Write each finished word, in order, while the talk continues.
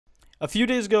A few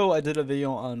days ago, I did a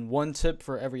video on one tip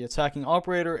for every attacking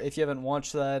operator. If you haven't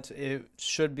watched that, it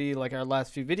should be like our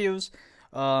last few videos.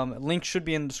 Link should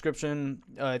be in the description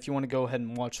if you want to go ahead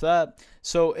and watch that.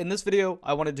 So in this video,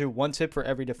 I want to do one tip for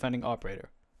every defending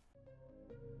operator.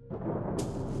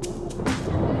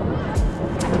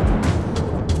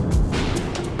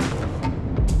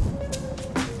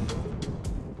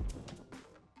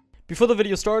 Before the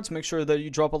video starts, make sure that you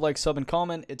drop a like, sub, and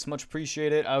comment. It's much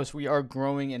appreciated as we are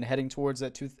growing and heading towards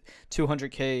that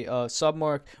 200k sub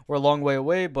mark. We're a long way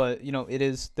away, but you know, it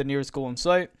is the nearest goal in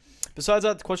sight. Besides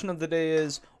that, the question of the day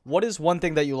is, what is one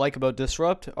thing that you like about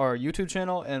Disrupt, our YouTube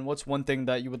channel, and what's one thing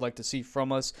that you would like to see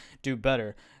from us do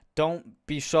better? Don't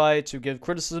be shy to give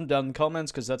criticism down in the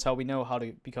comments, because that's how we know how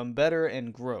to become better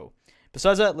and grow.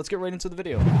 Besides that, let's get right into the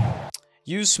video.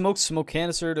 Use smoke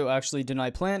canister to actually deny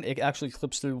plant. It actually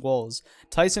clips through walls.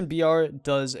 Tyson BR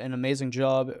does an amazing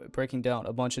job breaking down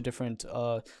a bunch of different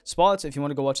spots. If you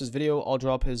want to go watch this video, I'll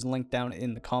drop his link down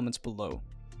in the comments below.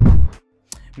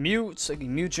 Mute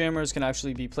jammers can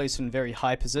actually be placed in very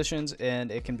high positions,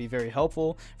 and it can be very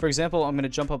helpful. For example, I'm going to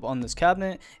jump up on this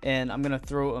cabinet, and I'm going to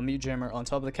throw a mute jammer on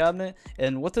top of the cabinet,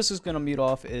 and what this is going to mute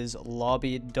off is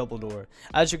lobby double door.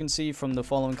 As you can see from the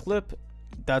following clip,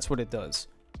 that's what it does.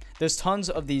 There's tons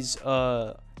of these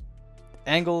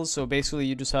angles, so basically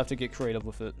you just have to get creative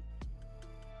with it.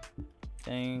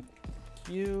 Thank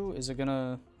you. Is it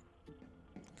gonna...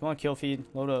 Come on, kill feed.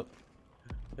 Load up.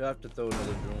 You have to throw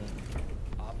another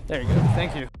drone. There you go.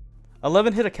 Thank you.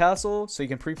 11 hit a castle, so you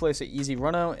can pre-place an easy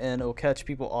run out, and it'll catch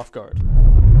people off guard.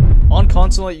 On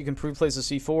console, you can pre-place a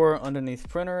C4 underneath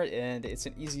printer, and it's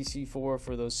an easy C4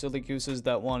 for those silly gooses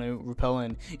that want to repel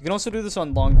in. You can also do this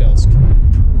on long desk.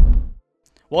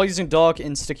 While using dock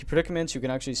in sticky predicaments, you can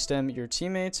actually stem your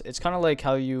teammates. It's kind of like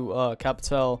how you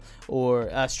capital or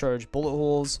ash charge bullet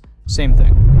holes. Same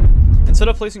thing. Instead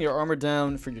of placing your armor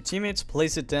down for your teammates,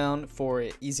 place it down for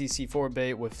an easy C4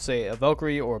 bait with, say, a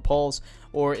Valkyrie or a Pulse,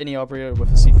 or any operator with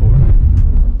a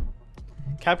C4.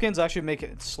 Capcans actually make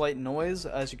a slight noise,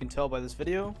 as you can tell by this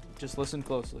video. Just listen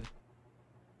closely.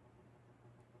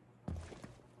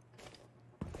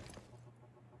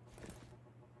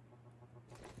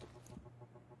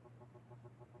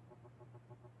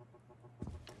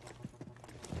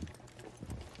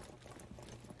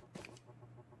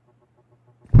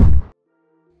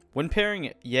 When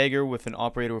pairing Jaeger with an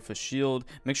operator with a shield,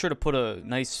 make sure to put a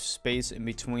nice space in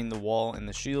between the wall and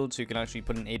the shield so you can actually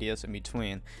put an ADS in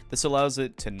between. This allows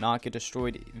it to not get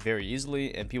destroyed very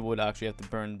easily, and people would actually have to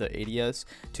burn the ADS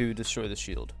to destroy the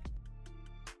shield.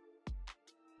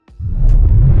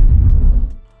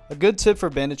 A good tip for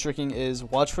bandit tricking is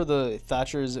watch for the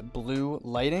Thatcher's blue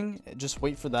lighting. Just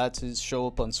wait for that to show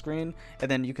up on screen, and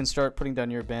then you can start putting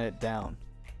down your bandit down.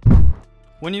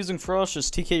 When using Frost,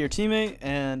 just TK your teammate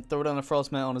and throw down a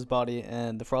Frost mat on his body,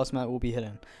 and the Frost mat will be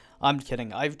hidden. I'm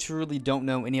kidding. I truly don't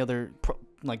know any other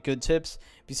good tips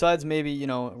besides maybe, you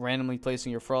know, randomly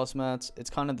placing your Frost mats.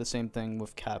 It's kind of the same thing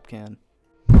with Capcan.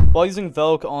 While using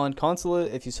Velk on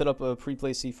Consulate, if you set up a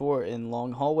pre-placed C4 in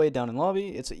long hallway down in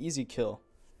lobby, it's an easy kill.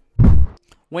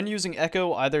 When using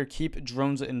Echo, either keep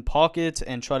drones in pocket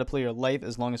and try to play your life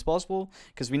as long as possible,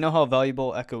 because we know how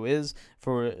valuable Echo is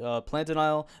for plant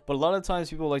denial, but a lot of times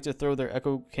people like to throw their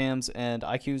Echo cams, and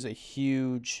IQ is a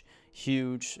huge,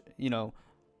 you know,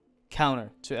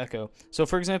 counter to Echo. So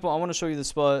for example, I want to show you the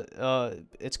spot.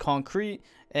 It's concrete,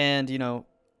 and you know,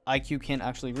 IQ can't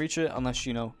actually reach it unless,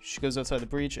 you know, she goes outside the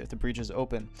breach if the breach is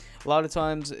open. A lot of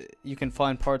times you can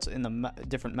find parts in the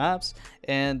different maps,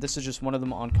 and this is just one of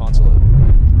them on Consulate.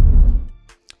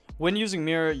 When using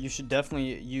mirror, you should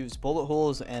definitely use bullet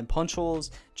holes and punch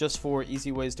holes just for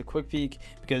easy ways to quick peek,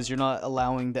 because you're not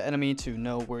allowing the enemy to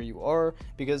know where you are.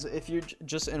 Because if you're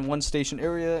just in one station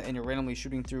area and you're randomly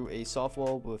shooting through a soft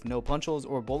wall with no punch holes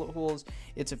or bullet holes,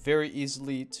 it's very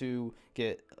easily to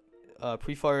get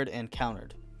pre-fired and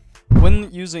countered.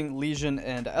 When using Legion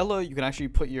and Ella, you can actually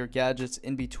put your gadgets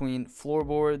in between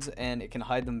floorboards, and it can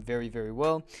hide them very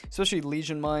well, especially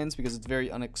Legion mines, because it's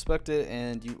very unexpected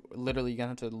and you literally gonna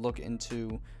have to look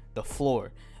into the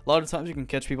floor. A lot of times you can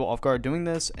catch people off guard doing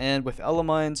this, and with Ella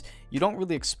mines, you don't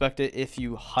really expect it if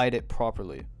you hide it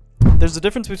properly. There's a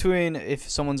difference between if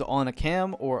someone's on a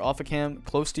cam or off a cam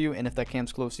close to you, and if that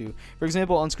cam's close to you. For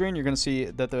example, on screen you're going to see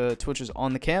that the Twitch is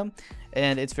on the cam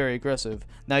and it's very aggressive.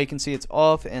 Now you can see it's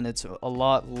off and it's a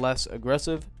lot less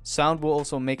aggressive. Sound will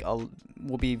also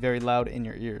will be very loud in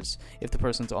your ears if the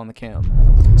person's on the cam.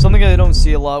 Something I don't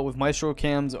see a lot with Maestro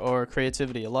cams are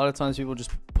creativity. A lot of times people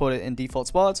just put it in default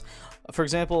spots. For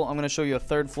example, I'm going to show you a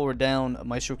 3rd floor down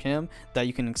Maestro cam that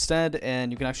you can extend,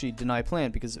 and you can actually deny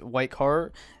plant, because white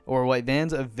car or white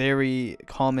van's a very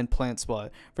common plant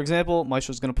spot. For example,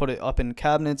 Maestro's going to put it up in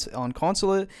cabinets on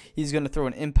consulate. He's going to throw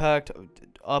an impact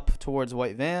up towards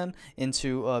white van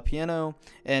into piano,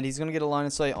 and he's going to get a line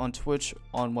of sight on Twitch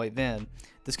on white van.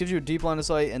 This gives you a deep line of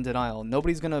sight and denial.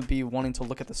 Nobody's going to be wanting to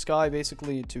look at the sky,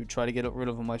 basically, to try to get rid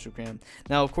of a Maestro cam.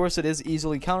 Now, of course, it is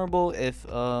easily counterable if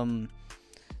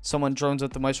someone drones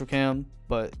at the Maestro cam,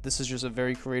 but this is just a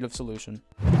very creative solution.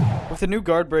 With the new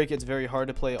guard break, it's very hard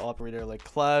to play operator like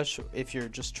Clash if you're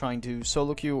just trying to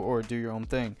solo queue or do your own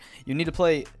thing. You need to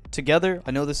play together.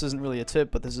 I know this isn't really a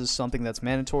tip, but this is something that's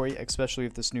mandatory, especially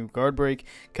with this new guard break,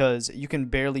 because you can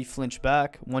barely flinch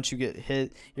back. Once you get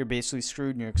hit, you're basically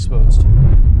screwed and you're exposed.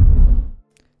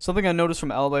 Something I noticed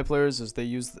from Alibi players is they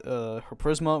use her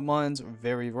Prisma mines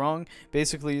very wrong.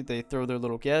 Basically, they throw their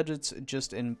little gadgets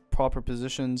just in proper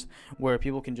positions where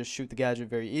people can just shoot the gadget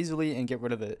very easily and get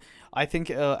rid of it. I think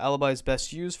Alibi is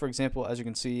best used, for example, as you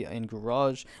can see in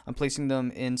Garage. I'm placing them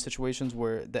in situations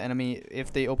where the enemy,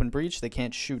 if they open breach, they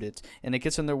can't shoot it, and it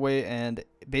gets in their way, and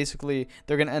basically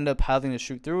they're going to end up having to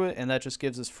shoot through it, and that just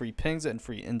gives us free pings and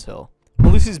free intel.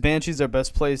 Melusi's Banshees are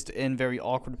best placed in very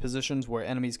awkward positions where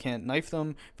enemies can't knife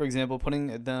them. For example,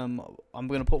 putting them, I'm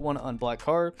going to put one on Black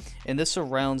Car, and this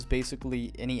surrounds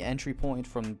basically any entry point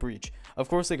from breach. Of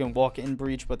course, they can walk in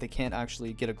breach, but they can't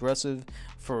actually get aggressive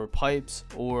for pipes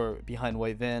or behind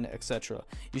white van, etc.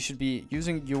 You should be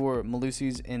using your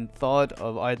Melusis in thought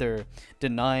of either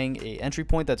denying a entry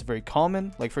point that's very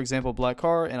common, like for example Black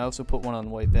Car, and I also put one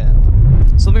on white van.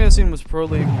 Something I've seen with Pro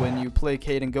League, when you play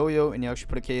Cade and Goyo and you actually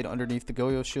put a Cade underneath the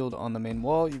Goyo shield on the main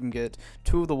wall, you can get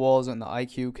 2 of the walls, and the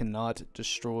IQ cannot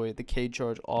destroy the Cade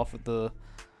charge off of the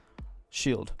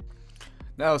shield.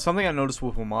 Now, something I noticed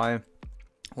with Wamai,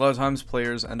 a lot of times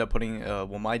players end up putting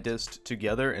Wamai dist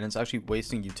together, and it's actually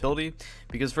wasting utility,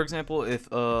 because for example,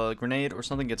 if a grenade or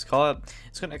something gets caught,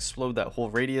 it's going to explode that whole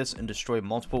radius and destroy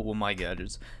multiple Wamai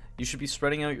gadgets. You should be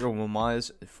spreading out your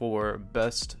Wamais for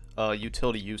best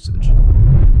utility usage.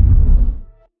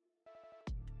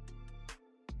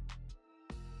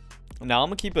 Now I'm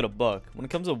gonna keep it a buck. When it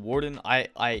comes to Warden,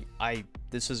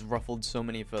 this has ruffled so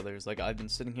many feathers. Like, I've been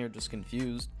sitting here just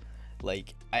confused.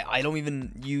 Like, I don't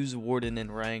even use Warden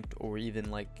in ranked or even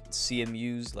like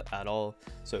CMUs at all.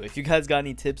 So if you guys got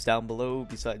any tips down below,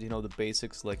 besides, you know, the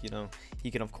basics, like, you know,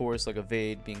 he can of course like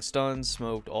evade being stunned,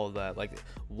 smoked, all of that. Like,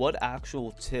 what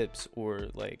actual tips or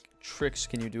like tricks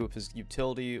can you do with his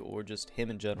utility or just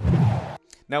him in general?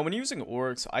 Now, when using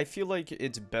Oryx, I feel like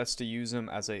it's best to use him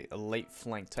as a late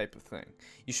flank type of thing.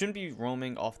 You shouldn't be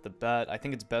roaming off the bat. I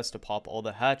think it's best to pop all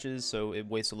the hatches so it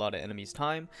wastes a lot of enemies'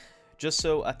 time. Just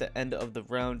so at the end of the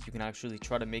round, you can actually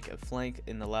try to make a flank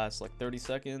in the last like 30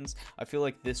 seconds. I feel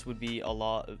like this would be a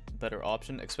lot better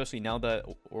option, especially now that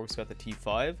Oryx got the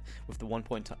T5 with the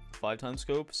 1.5 times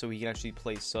scope, so he can actually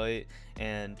play sight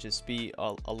and just be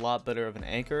a lot better of an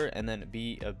anchor, and then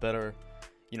be a better,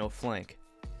 you know, flank.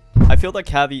 I feel that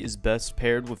Cavi is best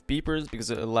paired with beepers because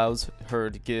it allows her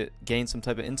to gain some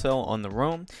type of intel on the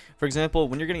roam. For example,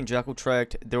 when you're getting Jackal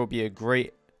tracked, there will be a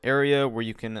great area where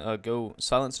you can go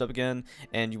silent step again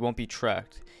and you won't be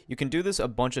tracked. You can do this a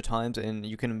bunch of times and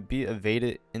you can be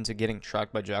evaded into getting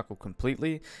tracked by Jackal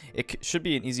completely. It should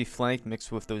be an easy flank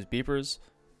mixed with those beepers.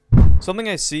 Something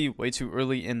I see way too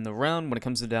early in the round when it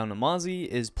comes to down to Mozzie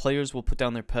is players will put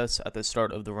down their pests at the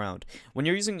start of the round. When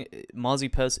you're using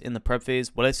Mozzie pests in the prep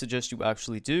phase, what I suggest you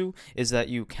actually do is that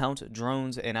you count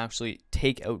drones and actually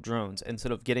take out drones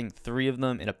instead of getting 3 of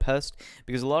them in a pest,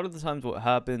 because a lot of the times what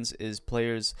happens is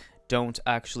players don't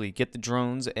actually get the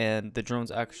drones, and the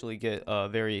drones actually get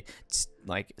very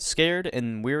like scared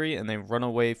and weary, and they run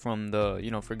away from the, you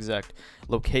know, for exact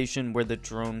location where the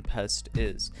drone pest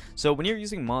is. So when you're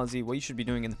using Mozzie, what you should be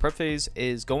doing in the prep phase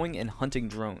is going and hunting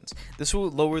drones. This will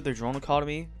lower their drone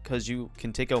economy because you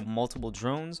can take out multiple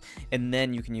drones and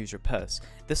then you can use your pests.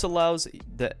 This allows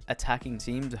the attacking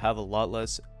team to have a lot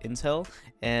less intel,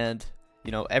 and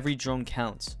you know, every drone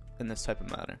counts in this type of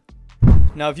manner.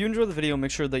 Now, if you enjoyed the video, make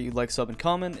sure that you like, sub, and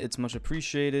comment. It's much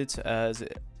appreciated, as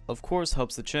it, of course,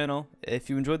 helps the channel. If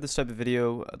you enjoyed this type of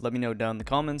video, let me know down in the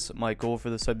comments. My goal for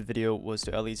this type of video was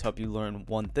to at least help you learn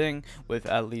one thing with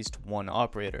at least one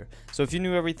operator. So if you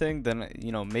knew everything, then,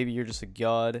 you know, maybe you're just a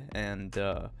god, and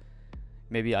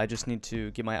maybe I just need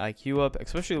to get my IQ up,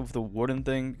 especially with the Warden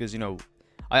thing, because, you know,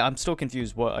 I'm still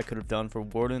confused what I could have done for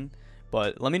Warden.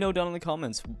 But let me know down in the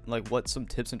comments, like, what some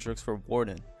tips and tricks for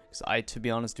Warden. because I, to be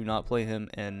honest, do not play him,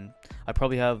 and I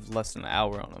probably have less than an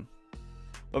hour on him.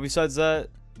 But besides that,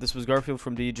 this was Garfield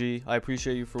from DG. I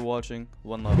appreciate you for watching.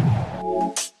 One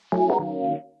love.